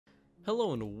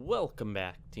Hello and welcome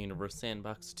back to Universe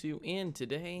Sandbox 2, and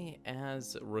today,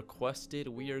 as requested,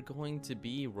 we are going to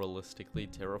be realistically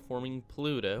terraforming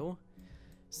Pluto.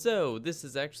 So, this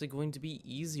is actually going to be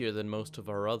easier than most of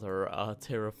our other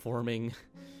terraforming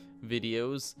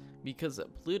videos, because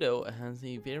Pluto has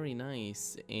a very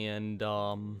nice and,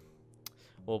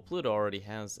 well, Pluto already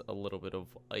has a little bit of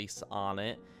ice on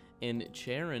it, and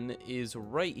Charon is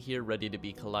right here ready to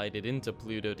be collided into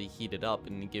Pluto to heat it up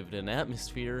and give it an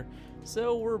atmosphere,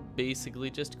 so we're basically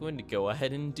just going to go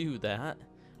ahead and do that.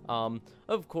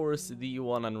 Of course, the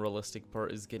one unrealistic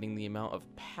part is getting the amount of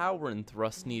power and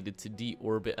thrust needed to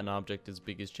deorbit an object as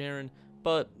big as Charon,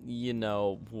 but, you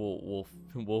know,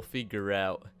 we'll figure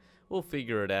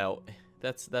it out.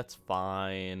 That's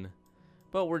fine.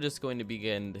 But we're just going to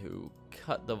begin to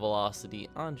cut the velocity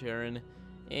on Charon,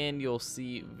 and you'll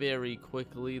see very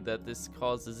quickly that this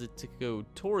causes it to go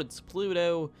towards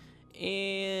Pluto,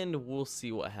 and we'll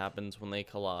see what happens when they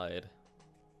collide.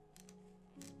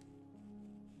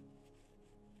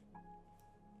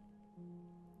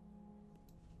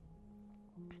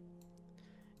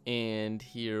 And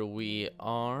here we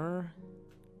are.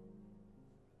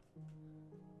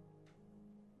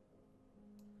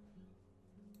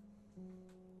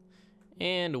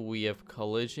 And we have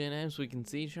collision. As we can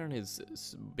see, Charon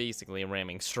is basically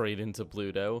ramming straight into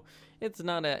Pluto. It's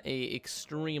not at a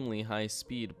extremely high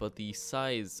speed, but the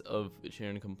size of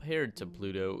Charon compared to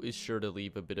Pluto is sure to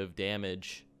leave a bit of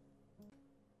damage.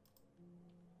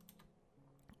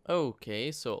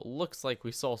 Okay, so it looks like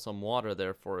we saw some water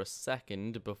there for a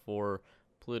second before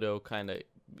Pluto kind of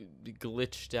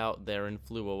glitched out there and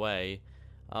flew away.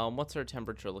 What's our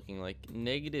temperature looking like?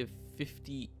 Negative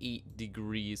 58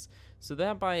 degrees. So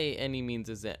that by any means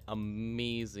isn't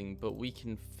amazing, but we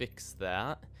can fix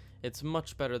that. It's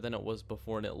much better than it was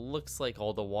before, and it looks like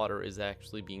all the water is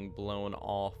actually being blown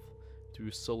off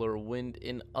through solar wind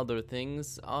and other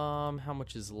things. How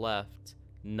much is left?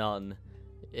 None.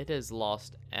 It has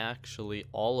lost actually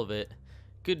all of it.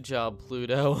 Good job,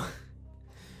 Pluto.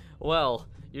 Well,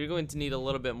 you're going to need a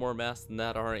little bit more mass than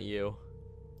that, aren't you?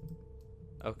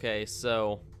 Okay,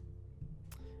 so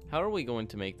how are we going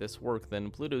to make this work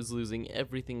then? Pluto's losing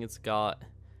everything it's got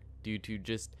due to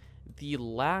just the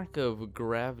lack of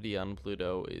gravity on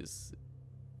Pluto is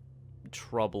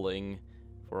troubling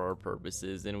for our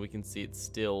purposes, and we can see it's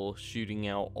still shooting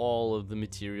out all of the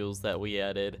materials that we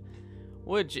added,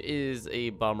 which is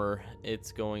a bummer.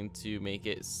 It's going to make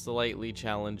it slightly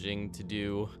challenging to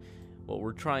do what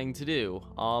we're trying to do.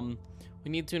 We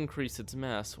need to increase its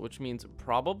mass, which means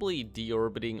probably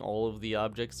deorbiting all of the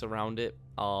objects around it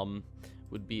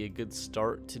would be a good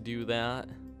start to do that.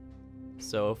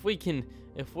 So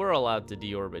if we're allowed to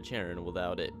deorbit Charon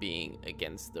without it being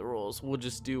against the rules, we'll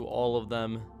just do all of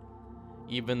them,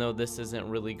 even though this isn't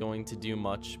really going to do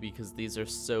much because these are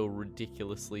so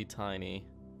ridiculously tiny.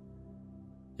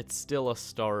 It's still a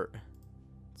start.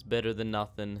 It's better than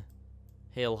nothing.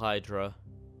 Hail Hydra.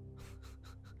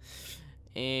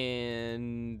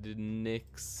 And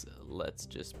Nyx, let's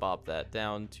just pop that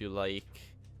down to like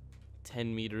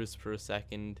 10 meters per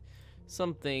second,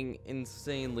 something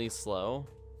insanely slow,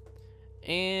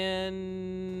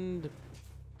 and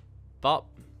pop.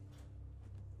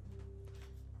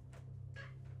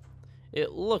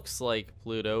 It looks like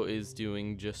Pluto is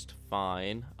doing just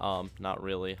fine. Not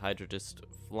really. Hydra just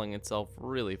flung itself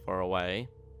really far away.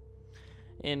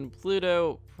 And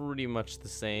Pluto, pretty much the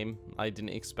same. I didn't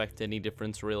expect any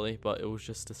difference really, but it was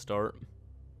just a start.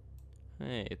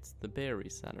 Hey, it's the Berry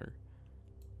Center.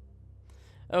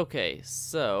 Okay,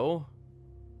 so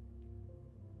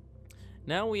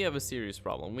now we have a serious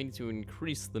problem. We need to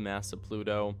increase the mass of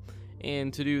Pluto,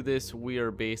 and to do this, we are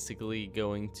basically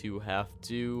going to have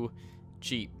to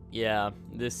cheat. Yeah,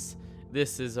 this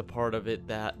is a part of it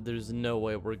that there's no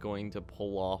way we're going to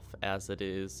pull off as it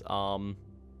is.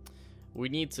 We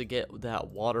need to get that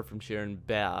water from Charon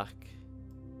back,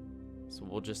 so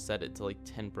we'll just set it to like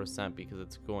 10% because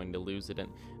it's going to lose it, and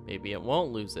maybe it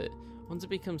won't lose it. Once it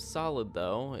becomes solid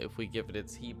though, if we give it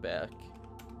its heat back,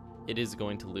 it is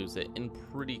going to lose it, and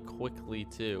pretty quickly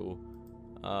too.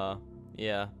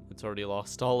 Yeah, it's already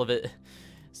lost all of it.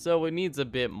 So it needs a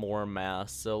bit more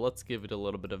mass, so let's give it a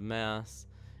little bit of mass,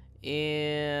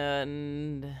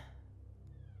 and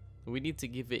we need to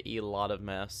give it a lot of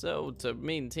mass. So to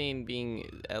maintain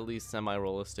being at least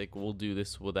semi-realistic, we'll do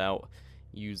this without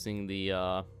using the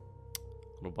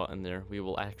little button there. We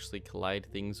will actually collide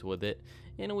things with it,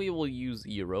 and we will use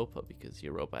Europa because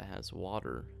Europa has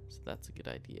water, so that's a good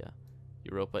idea.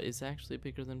 Europa is actually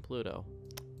bigger than Pluto.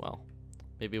 Well,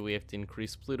 maybe we have to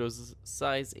increase Pluto's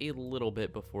size a little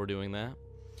bit before doing that.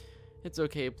 It's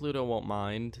okay, Pluto won't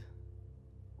mind.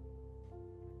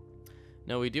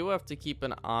 Now we do have to keep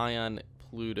an eye on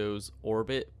Pluto's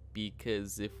orbit,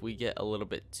 because if we get a little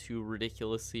bit too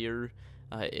ridiculous here,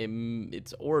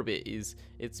 its orbit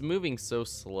it's moving so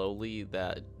slowly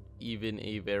that even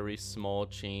a very small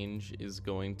change is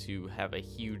going to have a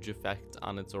huge effect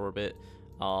on its orbit.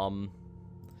 But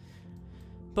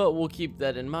we'll keep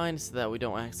that in mind so that we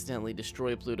don't accidentally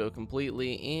destroy Pluto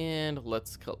completely. And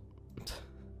let's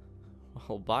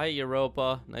well, bye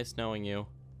Europa, nice knowing you.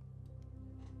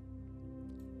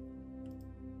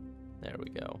 There we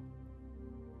go.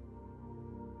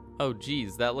 Oh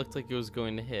geez, that looked like it was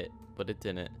going to hit, but it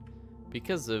didn't.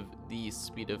 Because of the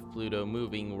speed of Pluto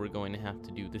moving, we're going to have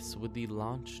to do this with the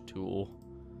launch tool.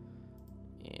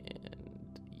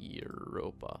 And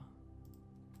Europa.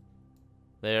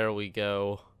 There we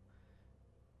go.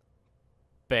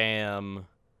 Bam.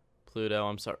 Pluto,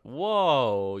 I'm sorry.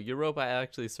 Whoa! Europa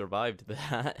actually survived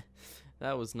that.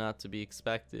 That was not to be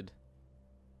expected.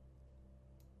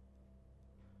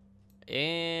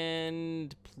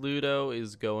 And Pluto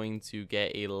is going to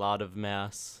get a lot of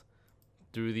mass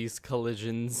through these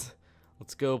collisions.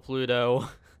 Let's go, Pluto.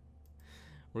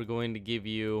 We're going to give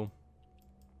you...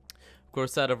 Of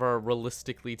course, out of our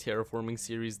realistically terraforming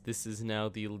series, this is now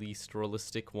the least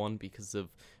realistic one because of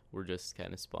we're just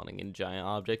kind of spawning in giant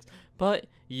objects. But,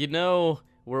 you know,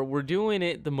 we're doing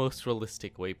it the most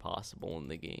realistic way possible in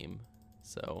the game.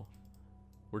 So,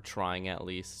 we're trying at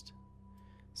least.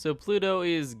 So, Pluto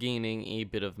is gaining a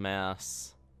bit of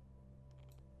mass.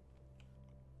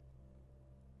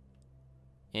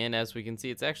 And as we can see,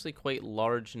 it's actually quite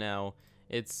large now.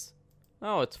 It's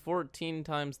 14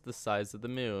 times the size of the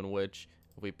moon, which,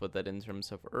 if we put that in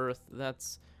terms of Earth,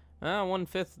 that's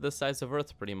 1/5 the size of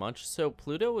Earth, pretty much. So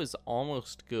Pluto is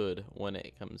almost good when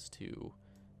it comes to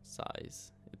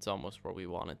size. It's almost where we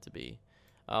want it to be.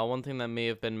 One thing that may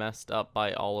have been messed up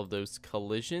by all of those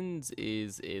collisions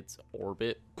is its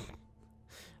orbit.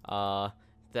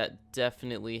 That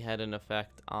definitely had an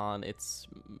effect on its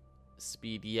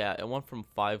speed. Yeah, it went from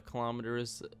 5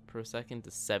 kilometers per second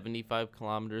to 75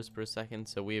 kilometers per second,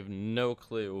 so we have no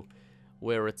clue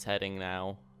where it's heading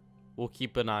now. We'll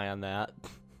keep an eye on that.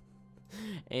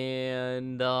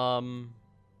 And well,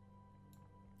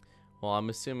 I'm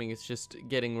assuming it's just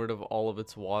getting rid of all of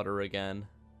its water again.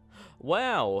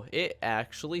 Wow, it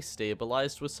actually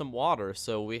stabilized with some water,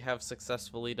 so we have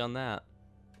successfully done that.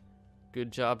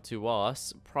 Good job to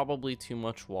us. Probably too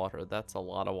much water. That's a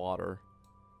lot of water.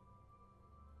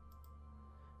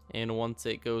 And once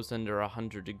it goes under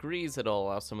 100 degrees, it'll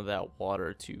allow some of that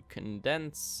water to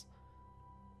condense.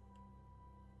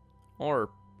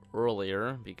 Or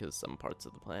earlier, because some parts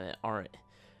of the planet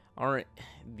aren't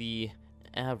the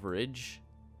average.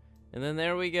 And then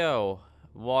there we go.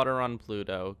 Water on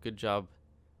Pluto. Good job.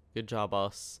 Good job,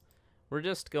 us. We're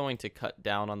just going to cut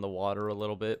down on the water a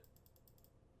little bit.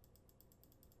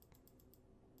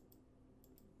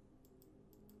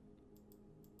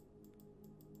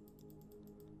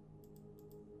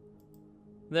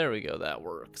 There we go, that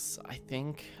works. I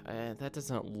think that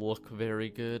doesn't look very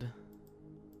good.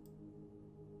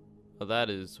 Oh, that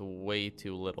is way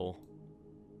too little.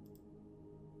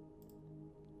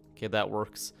 Okay, that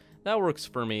works. That works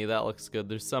for me. That looks good.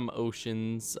 There's some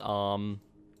oceans.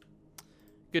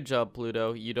 Good job,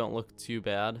 Pluto. You don't look too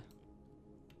bad.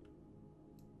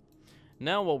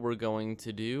 Now what we're going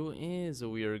to do is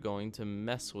we are going to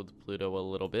mess with Pluto a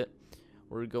little bit.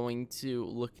 We're going to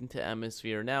look into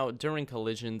atmosphere. Now, during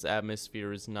collisions,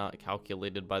 atmosphere is not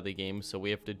calculated by the game, so we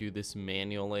have to do this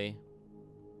manually.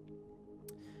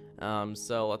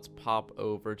 So let's pop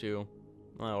over to,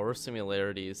 well, Earth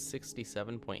similarity is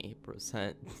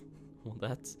 67.8%. Well,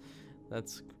 that's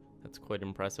quite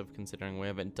impressive considering we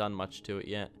haven't done much to it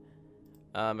yet.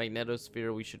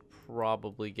 Magnetosphere, we should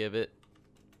probably give it.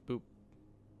 Boop.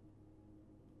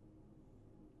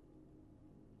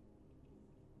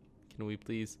 Can we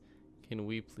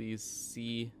please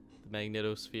see the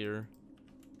magnetosphere?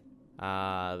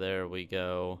 Ah, there we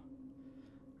go.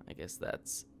 I guess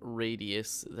that's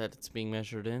radius that it's being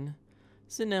measured in.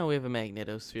 So now we have a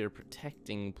magnetosphere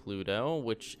protecting Pluto,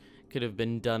 which could have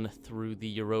been done through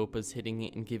the Europas hitting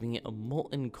it and giving it a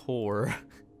molten core.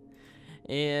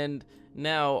 And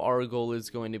now our goal is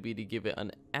going to be to give it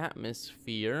an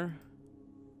atmosphere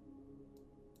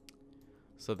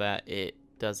so that it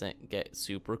doesn't get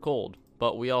super cold.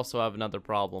 But we also have another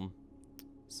problem.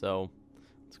 So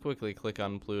let's quickly click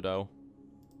on Pluto.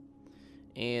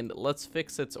 And let's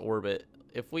fix its orbit.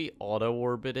 If we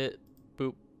auto-orbit it,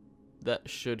 boop, that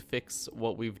should fix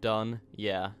what we've done.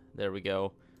 Yeah, there we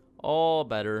go. All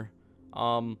better.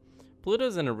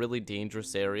 Pluto's in a really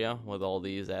dangerous area with all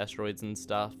these asteroids and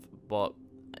stuff, but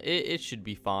it should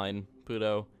be fine.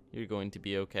 Pluto, You're going to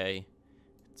be okay.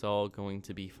 It's all going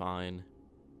to be fine.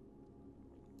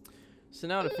 So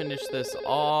now to finish this,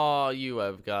 oh, you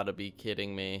have got to be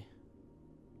kidding me.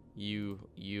 You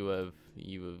have,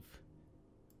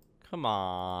 come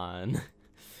on.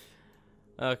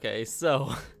 Okay,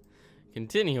 so,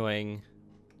 continuing.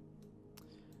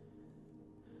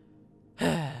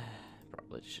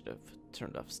 Probably should have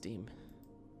turned off Steam.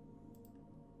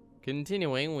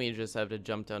 Continuing, we just have to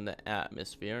jump down to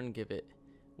atmosphere and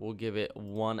we'll give it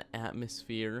 1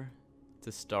 atmosphere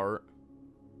to start.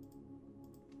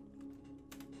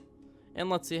 And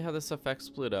let's see how this affects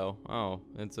Pluto. Oh,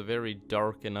 it's a very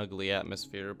dark and ugly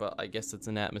atmosphere, but I guess it's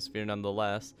an atmosphere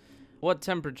nonetheless. What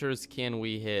temperatures can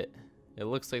we hit? It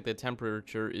looks like the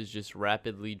temperature is just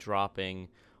rapidly dropping.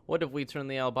 What if we turn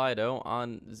the albedo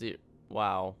on 0?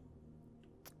 Wow.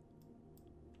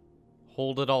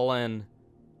 Hold it all in.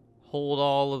 Hold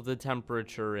all of the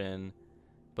temperature in.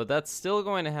 But that's still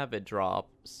going to have it drop,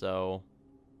 so...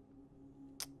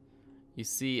 You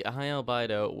see, a high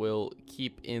albedo will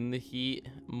keep in the heat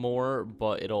more,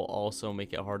 but it'll also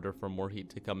make it harder for more heat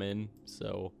to come in.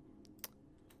 So,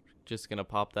 just going to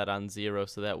pop that on 0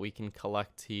 so that we can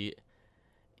collect heat.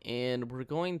 And we're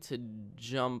going to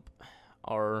jump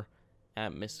our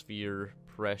atmosphere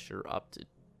pressure up to,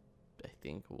 I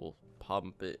think we'll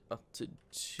pump it up to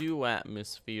 2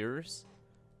 atmospheres.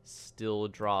 Still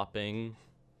dropping.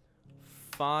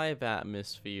 5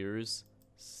 atmospheres.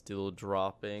 Still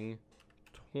dropping.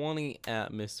 20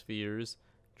 atmospheres,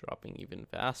 dropping even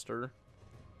faster.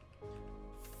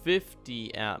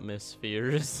 50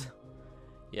 atmospheres.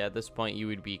 Yeah, at this point you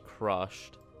would be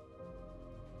crushed.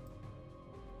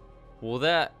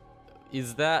 Well,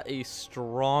 is that a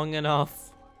strong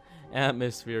enough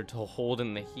atmosphere to hold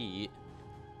in the heat?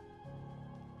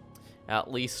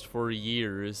 At least for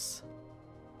years.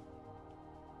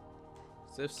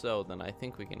 So if so, then I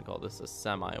think we can call this a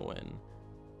semi-win.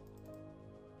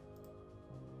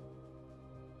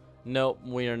 Nope,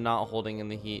 we are not holding in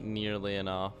the heat nearly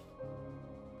enough.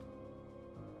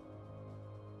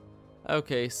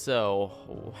 Okay,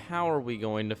 so how are we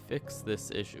going to fix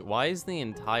this issue? Why is the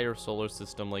entire solar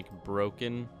system like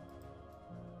broken?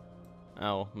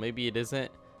 Oh, maybe it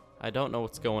isn't. I don't know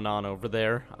what's going on over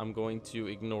there. I'm going to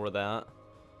ignore that.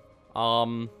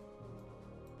 So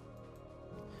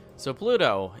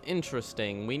Pluto,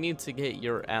 interesting. We need to get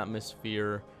your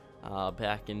atmosphere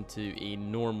back into a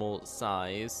normal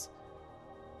size,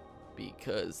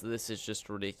 because this is just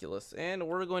ridiculous, and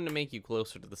we're going to make you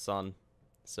closer to the sun.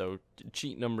 So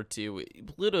cheat number 2,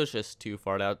 Pluto's just too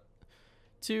far out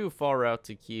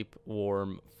to keep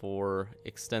warm for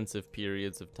extensive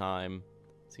periods of time.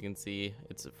 As you can see,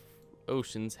 its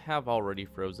oceans have already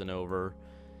frozen over.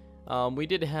 We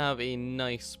did have a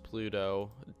nice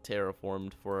Pluto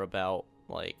terraformed for about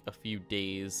like a few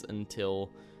days until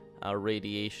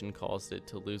radiation caused it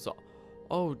to lose all.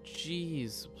 Oh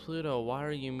geez, Pluto, why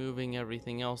are you moving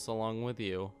everything else along with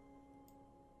you?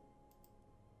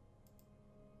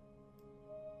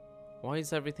 Why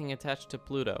is everything attached to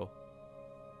Pluto?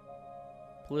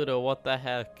 Pluto, what the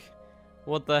heck?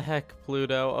 What the heck,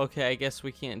 Pluto? Okay, I guess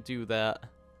we can't do that.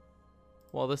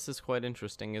 Well, this is quite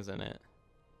interesting, isn't it?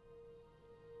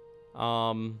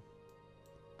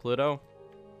 Pluto?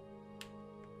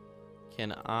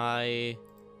 Can I...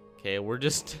 Okay, we're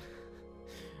just...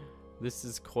 This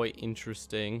is quite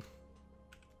interesting.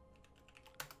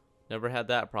 Never had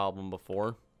that problem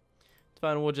before.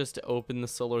 Fine, we'll just open the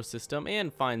solar system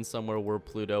and find somewhere where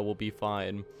Pluto will be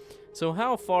fine. So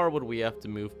how far would we have to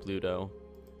move Pluto?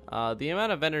 The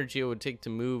amount of energy it would take to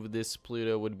move this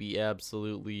Pluto would be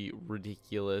absolutely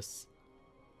ridiculous.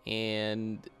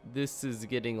 And this is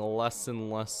getting less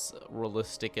and less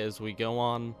realistic as we go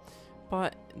on.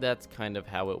 But that's kind of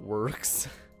how it works.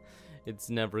 It's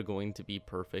never going to be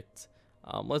perfect.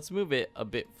 Let's move it a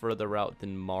bit further out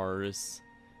than Mars.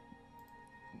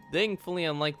 Thankfully,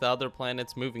 unlike the other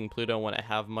planets, moving Pluto won't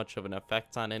have much of an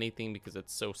effect on anything because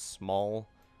it's so small.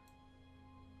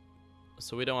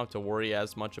 So we don't have to worry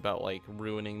as much about like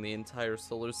ruining the entire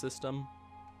solar system.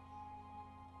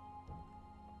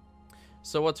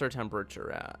 So what's our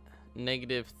temperature at?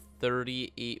 Negative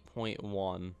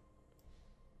 38.1.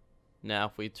 Now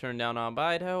if we turn down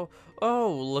albedo,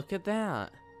 oh, look at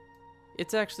that.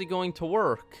 It's actually going to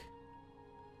work.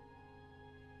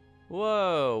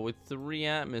 Whoa, with 3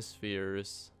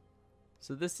 atmospheres.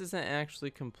 So this isn't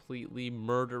actually completely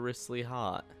murderously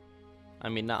hot. I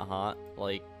mean, not hot,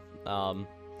 like,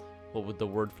 what would the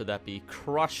word for that be?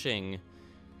 Crushing.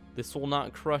 This will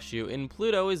not crush you, and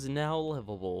Pluto is now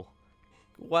livable.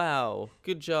 Wow,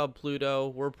 good job, Pluto.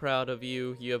 We're proud of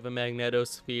you. You have a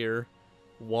magnetosphere,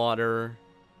 water,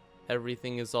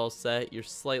 Everything is all set. You're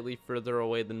slightly further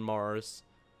away than Mars.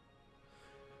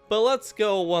 But let's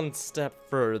go one step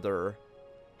further.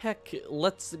 Heck,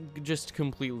 let's just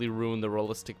completely ruin the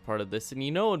realistic part of this. And you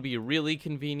know what would be really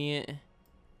convenient?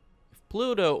 If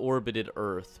Pluto orbited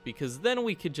Earth, because then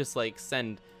we could just like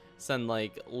send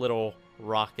like little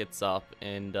rockets up,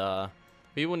 and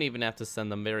we wouldn't even have to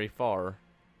send them very far.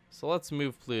 So let's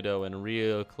move Pluto in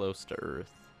real close to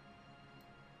Earth.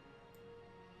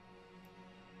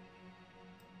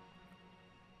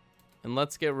 And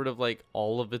let's get rid of like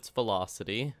all of its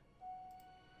velocity.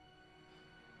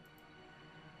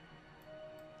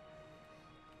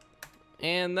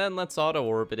 And then let's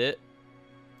auto-orbit it.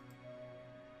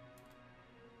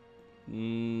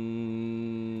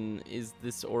 Is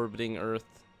this orbiting Earth?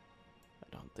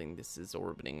 I don't think this is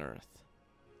orbiting Earth.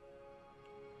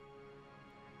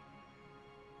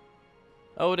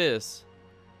 Oh, it is.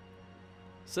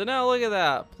 So now look at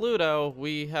that. Pluto,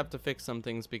 we have to fix some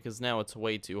things because now it's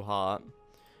way too hot.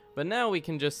 But now we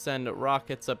can just send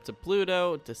rockets up to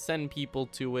Pluto to send people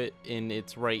to it, and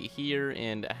it's right here,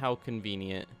 and how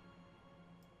convenient.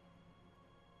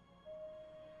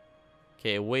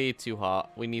 Okay, way too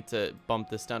hot. We need to bump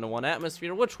this down to 1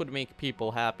 atmosphere, which would make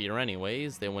people happier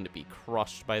anyways. They wouldn't be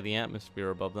crushed by the atmosphere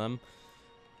above them.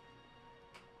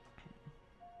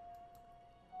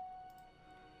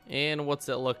 And what's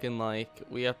it looking like?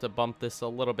 We have to bump this a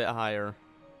little bit higher.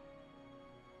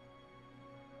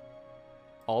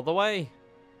 All the way?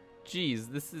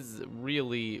 Jeez, this is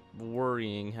really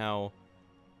worrying how...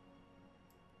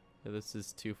 This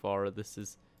is too far. This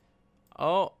is...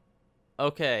 Oh...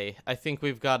 Okay, I think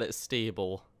we've got it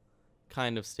stable.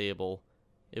 Kind of stable.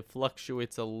 It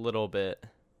fluctuates a little bit.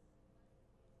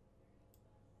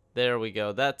 There we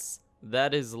go.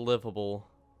 That is livable.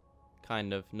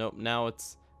 Kind of. Nope, now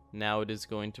it is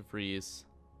going to freeze.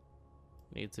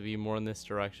 Need to be more in this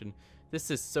direction. This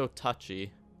is so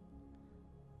touchy.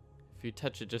 If you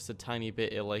touch it just a tiny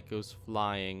bit, it like goes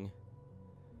flying.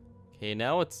 Okay,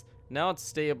 now it's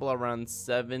stable around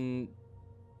 7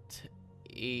 to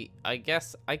 8. I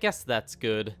guess that's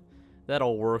good.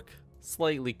 That'll work.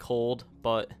 Slightly cold,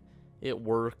 but it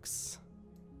works.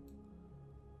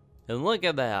 And look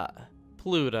at that.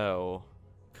 Pluto.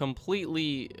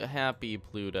 Completely happy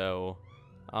Pluto.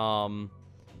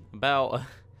 About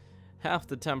half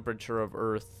the temperature of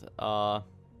Earth. But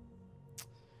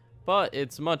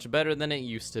it's much better than it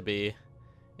used to be.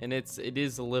 And it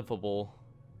is livable.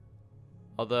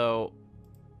 Although,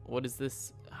 what is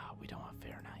this? Oh, we don't have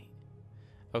Fahrenheit.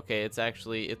 Okay, it's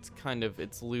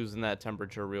losing that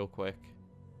temperature real quick.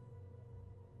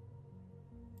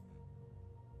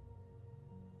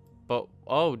 But,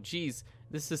 oh, geez,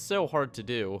 this is so hard to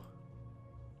do.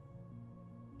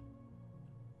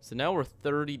 So now we're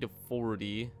 30 to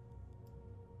 40.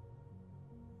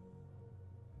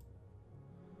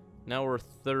 Now we're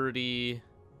 30.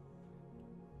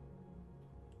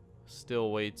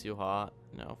 Still way too hot.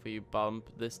 Now if we bump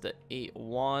this to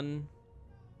 8.1.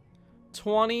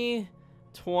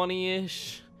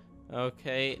 20-ish.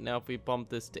 Okay, now if we bump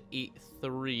this to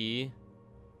 8.3.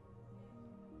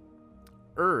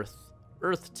 Earth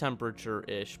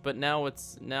temperature-ish, but now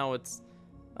it's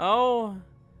oh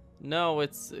no,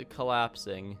 it's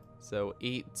collapsing. So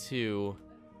 8.2.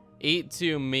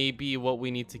 8.2 may be what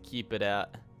we need to keep it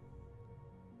at.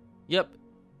 Yep,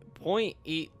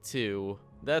 0.82.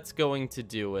 That's going to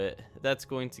do it. That's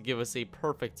going to give us a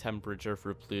perfect temperature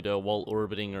for Pluto while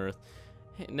orbiting Earth.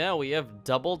 Now we have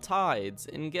double tides,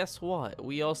 and guess what?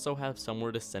 We also have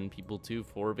somewhere to send people to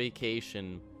for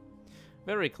vacation.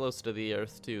 Very close to the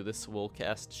Earth too. This will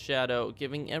cast shadow,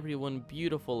 giving everyone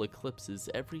beautiful eclipses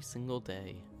every single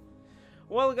day.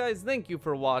 Well guys, thank you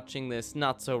for watching this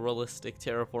not so realistic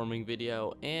terraforming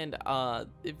video, and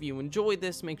if you enjoyed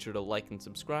this, make sure to like and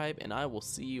subscribe, and I will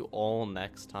see you all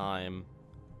next time.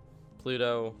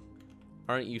 Pluto,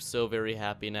 aren't you so very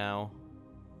happy now?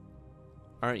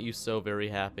 Aren't you so very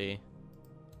happy?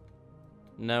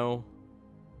 No?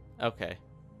 Okay.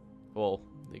 Well,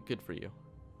 good for you.